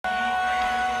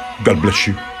God bless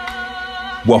you.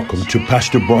 Welcome to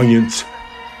Pastor Bryant's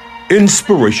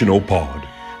Inspirational Pod.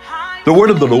 The word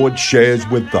of the Lord shares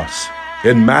with us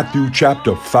in Matthew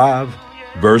chapter 5,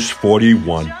 verse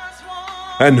 41.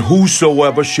 And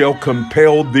whosoever shall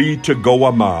compel thee to go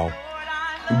a mile,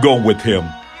 go with him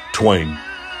twain.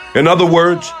 In other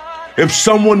words, if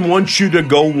someone wants you to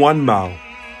go 1 mile,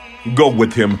 go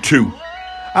with him 2.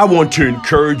 I want to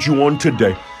encourage you on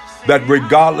today that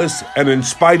regardless and in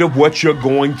spite of what you're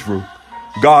going through,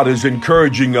 God is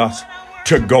encouraging us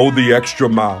to go the extra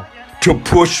mile, to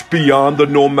push beyond the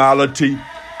normality,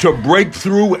 to break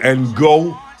through and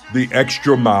go the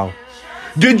extra mile.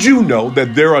 Did you know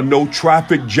that there are no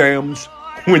traffic jams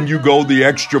when you go the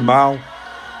extra mile?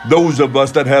 Those of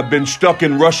us that have been stuck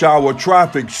in rush hour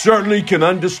traffic certainly can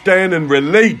understand and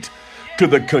relate to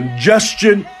the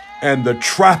congestion and the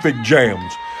traffic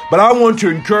jams. But I want to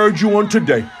encourage you on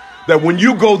today that when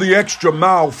you go the extra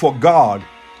mile for God,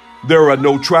 there are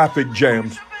no traffic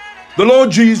jams. The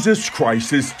Lord Jesus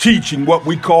Christ is teaching what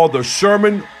we call the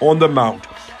Sermon on the Mount.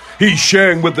 He's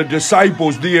sharing with the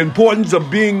disciples the importance of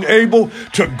being able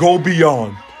to go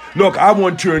beyond. Look, I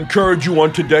want to encourage you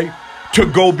on today to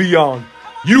go beyond.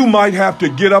 You might have to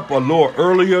get up a little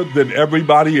earlier than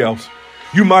everybody else.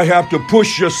 You might have to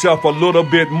push yourself a little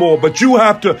bit more, but you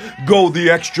have to go the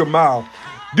extra mile.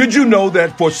 Did you know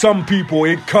that for some people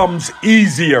it comes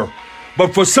easier?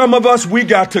 But for some of us, we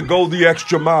got to go the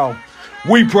extra mile.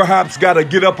 We perhaps got to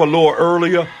get up a little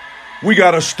earlier. We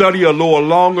got to study a little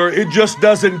longer. It just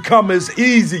doesn't come as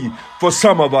easy for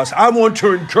some of us. I want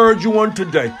to encourage you on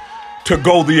today to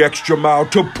go the extra mile,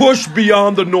 to push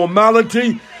beyond the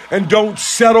normality and don't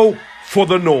settle for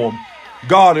the norm.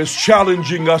 God is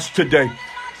challenging us today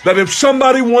that if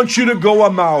somebody wants you to go a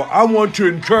mile, I want to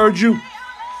encourage you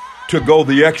to go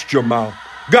the extra mile.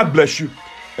 God bless you.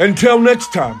 Until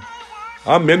next time,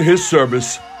 I'm in his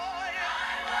service.